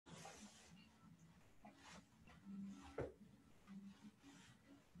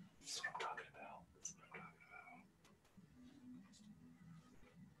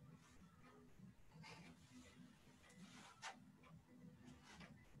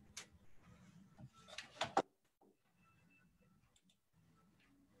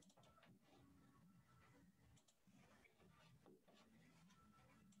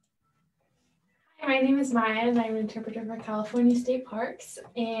my name is Maiya, and I'm an interpreter for California State Parks,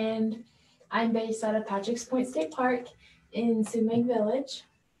 and I'm based out of Patrick's Point State Park in Sumag Village.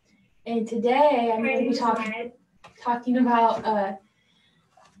 And today I'm going to be talking about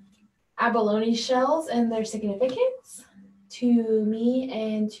abalone shells and their significance to me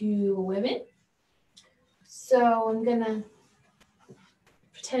and to women. So I'm going to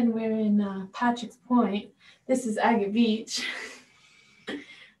pretend we're in Patrick's Point. This is Agate Beach.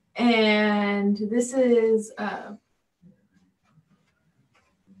 And this is Sumag.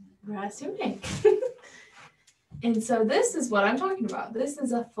 And so this is what I'm talking about. This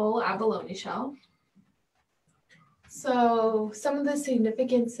is a full abalone shell. So some of the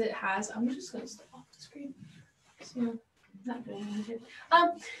significance it has, I'm just going to step off the screen. So not doing anything.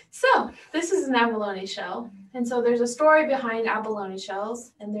 So this is an abalone shell. And so there's a story behind abalone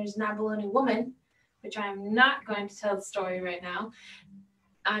shells, and there's an abalone woman, which I'm not going to tell the story right now.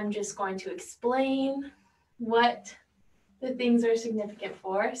 I'm just going to explain what the things are significant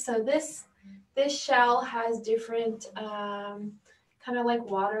for. So this shell has different kind of like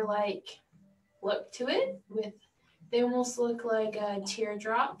water-like look to it. They almost look like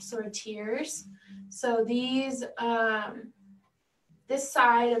teardrops or tears. So these this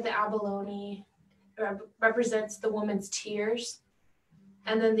side of the abalone represents the woman's tears,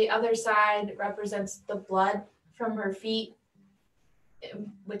 and then the other side represents the blood from her feet,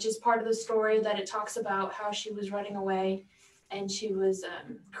 which is part of the story that it talks about how she was running away and she was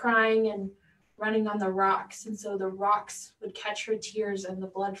crying and running on the rocks. And so the rocks would catch her tears and the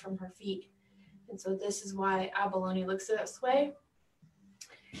blood from her feet. And so this is why abalone looks this way.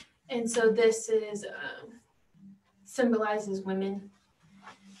 And so this is symbolizes women.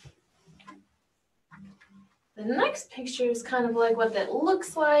 The next picture is kind of like what that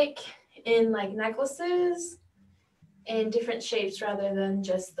looks like in like necklaces in different shapes rather than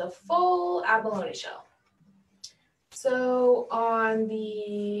just the full abalone shell. So on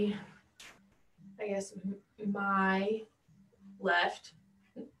the, I guess my left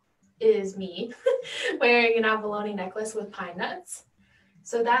is me wearing an abalone necklace with pine nuts.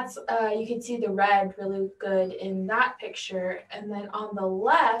 So that's, you can see the red really good in that picture. And then on the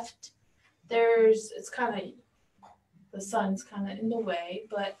left, it's kind of, the sun's kind of in the way,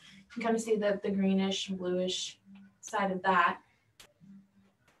 but you can kind of see the greenish, bluish side of that.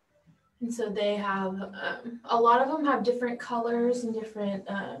 And so they have a lot of them have different colors and different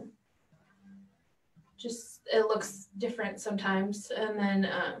just it looks different sometimes, and then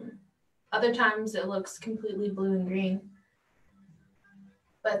other times it looks completely blue and green,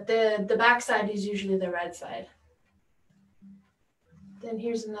 but the back side is usually the red side. Then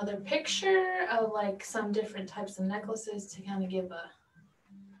here's another picture of like some different types of necklaces to kind of give a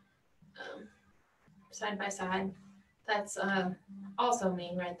side by side. That's also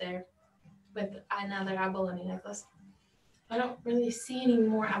me right there with another abalone necklace. I don't really see any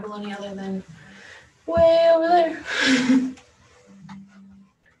more abalone other than way over there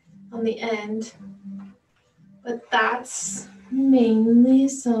on the end. But that's mainly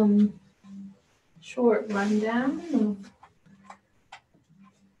some short rundown of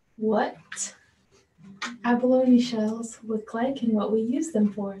what abalone shells look like and what we use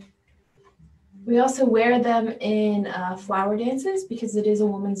them for. We also wear them in flower dances because it is a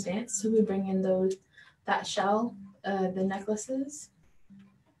woman's dance. So we bring in that shell, the necklaces.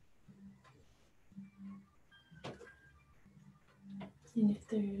 And if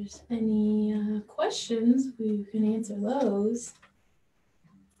there's any questions, we can answer those.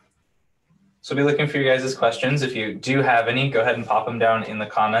 So we'll be looking for you guys' questions. If you do have any, go ahead and pop them down in the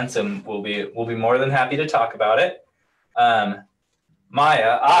comments, and we'll be more than happy to talk about it.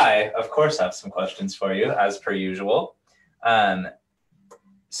 Maiya, I, of course, have some questions for you, as per usual.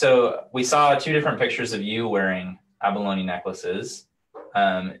 So we saw two different pictures of you wearing abalone necklaces.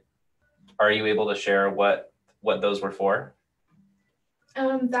 Are you able to share what those were for?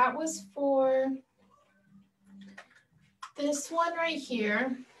 That was for this one right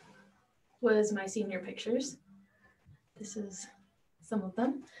here was my senior pictures. This is some of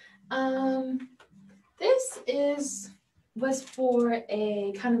them. This was for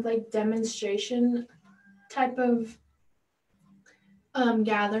a kind of like demonstration type of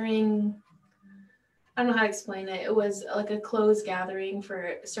gathering. I don't know how to explain it. It was like a closed gathering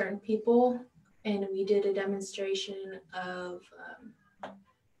for certain people, and we did a demonstration of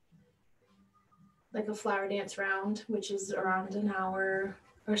like a flower dance round, which is around an hour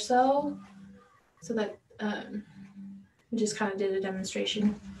or so. So that we just kind of did a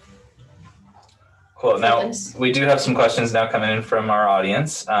demonstration. Cool. Now, we do have some questions now coming in from our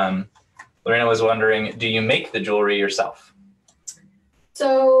audience. Lorena was wondering, do you make the jewelry yourself?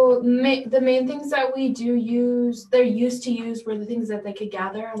 So the main things that we do use, they're used to use, were the things that they could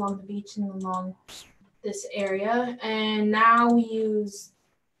gather along the beach and along this area. And now we use,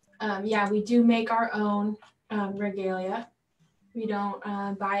 we do make our own regalia. We don't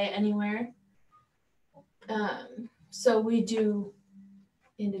buy it anywhere. So we do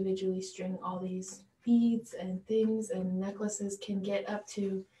individually string all these beads and things, and necklaces can get up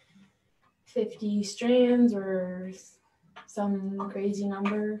to 50 strands or some crazy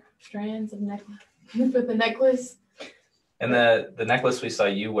number of strands of necklace for the necklace. And the necklace we saw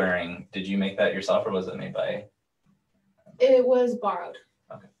you wearing, did you make that yourself or was it made by? It was borrowed.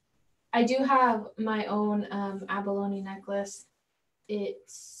 Okay. I do have my own abalone necklace.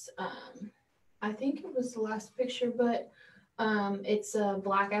 It's I think it was the last picture, but it's a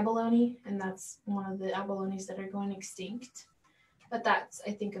black abalone, and that's one of the abalones that are going extinct. But that's,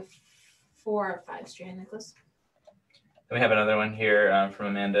 I think, a 4 or 5 strand necklace. And we have another one here from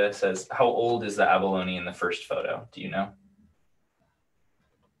Amanda. It says, how old is the abalone in the first photo? Do you know?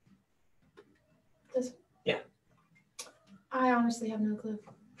 This one? Yeah. I honestly have no clue.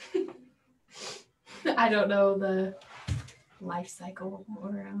 I don't know the life cycle,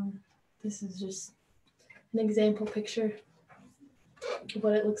 or this is just an example picture of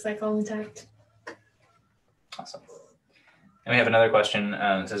what it looks like all intact. Awesome. And we have another question.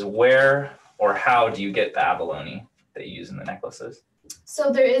 It says, where or how do you get the abalone that you use in the necklaces?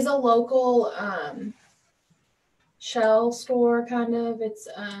 So there is a local shell store, kind of. It's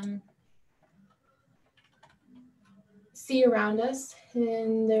see around us,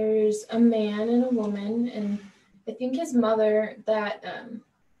 and there's a man and a woman, and I think his mother, that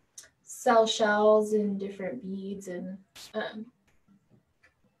sell shells and different beads and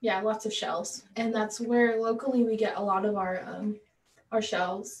lots of shells. And that's where locally we get a lot of our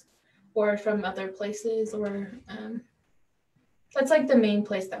shells, or from other places, or that's like the main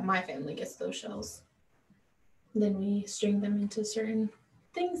place that my family gets those shells. And then we string them into certain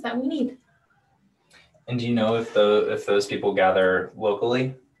things that we need. And do you know if those people gather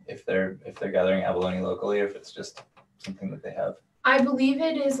locally, if they're gathering abalone locally, or if it's just something that they have? I believe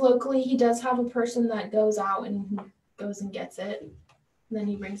it is locally. He does have a person that goes out and goes and gets it. And then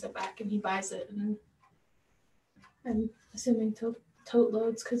he brings it back and he buys it. And I'm assuming tote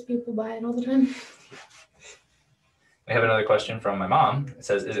loads, because people buy it all the time. We have another question from my mom. It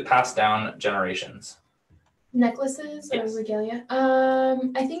says, is it passed down generations? Necklaces or Yes. regalia?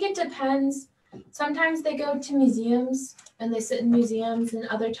 I think it depends. Sometimes they go to museums and they sit in museums, and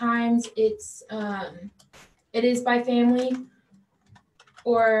other times it is by family,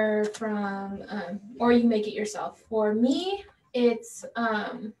 or from or you make it yourself. For me, it's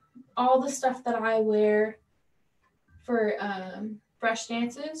all the stuff that I wear for brush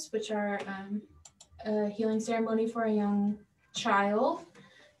dances, which are a healing ceremony for a young child.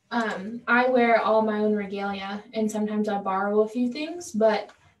 I wear all my own regalia, and sometimes I borrow a few things,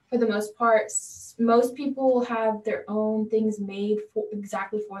 but for the most part, most people have their own things made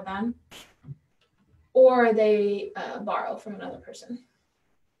exactly for them, or they borrow from another person.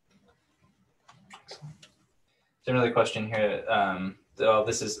 There's another question here.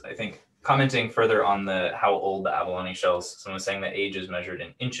 This is, I think, commenting further on how old the abalone shells. Someone was saying that age is measured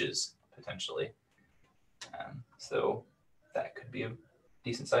in inches, potentially. So that could be a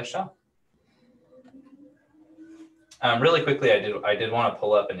decent sized shell. Really quickly, I did want to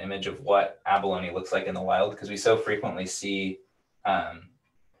pull up an image of what abalone looks like in the wild, because we so frequently see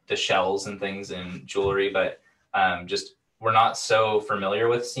the shells and things in jewelry, but we're not so familiar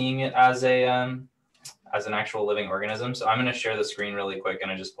with seeing it as an actual living organism. So I'm going to share the screen really quick,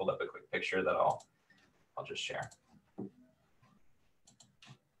 and I just pulled up a quick picture that I'll just share.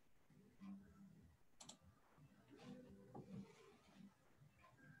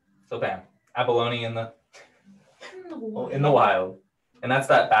 So bam, abalone in the wild. And that's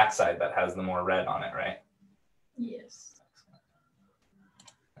that backside that has the more red on it, right? Yes.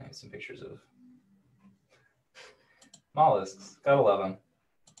 I have some pictures of mollusks. Gotta love them.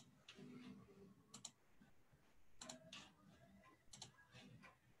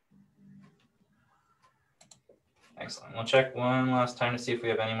 Excellent. We'll check one last time to see if we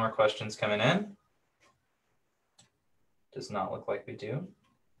have any more questions coming in. Does not look like we do.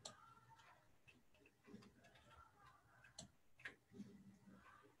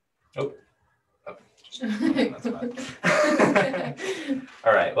 Oh. That's fine.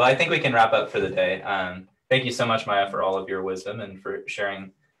 All right. Well, I think we can wrap up for the day. Thank you so much, Maiya, for all of your wisdom and for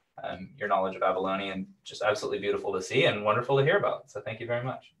sharing your knowledge of abalone, and just absolutely beautiful to see and wonderful to hear about. So thank you very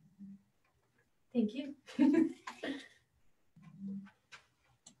much. Thank you.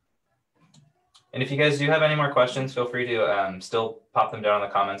 And if you guys do have any more questions, feel free to still pop them down in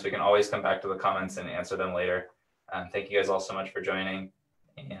the comments. We can always come back to the comments and answer them later. Thank you guys all so much for joining,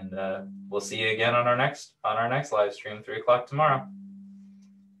 and we'll see you again on our next live stream, 3 o'clock tomorrow.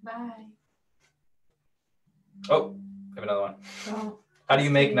 Bye. Oh, I have another one. Oh, How do you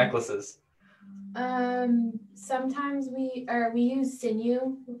make necklaces? Sometimes we use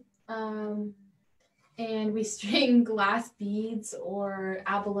sinew, and we string glass beads or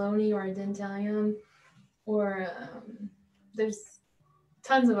abalone or dentalium, or there's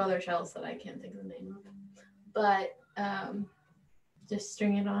tons of other shells that I can't think of the name of, but just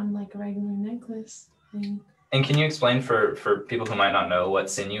string it on like a regular necklace. And can you explain for people who might not know what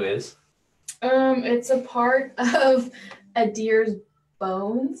sinew is? It's a part of a deer's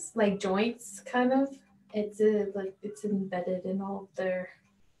bones, like joints, kind of. It's embedded in all of their,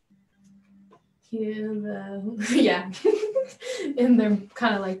 in their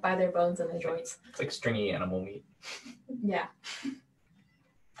kind of like by their bones and their joints. It's like stringy animal meat. Yeah.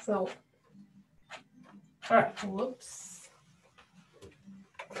 So. All right. Whoops.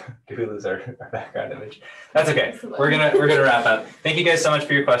 Did we lose our background image? That's okay. We're gonna wrap up. Thank you guys so much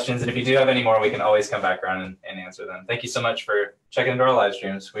for your questions, and if you do have any more, we can always come back around and answer them. Thank you so much for checking into our live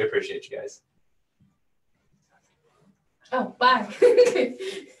streams. We appreciate you guys. Oh, bye.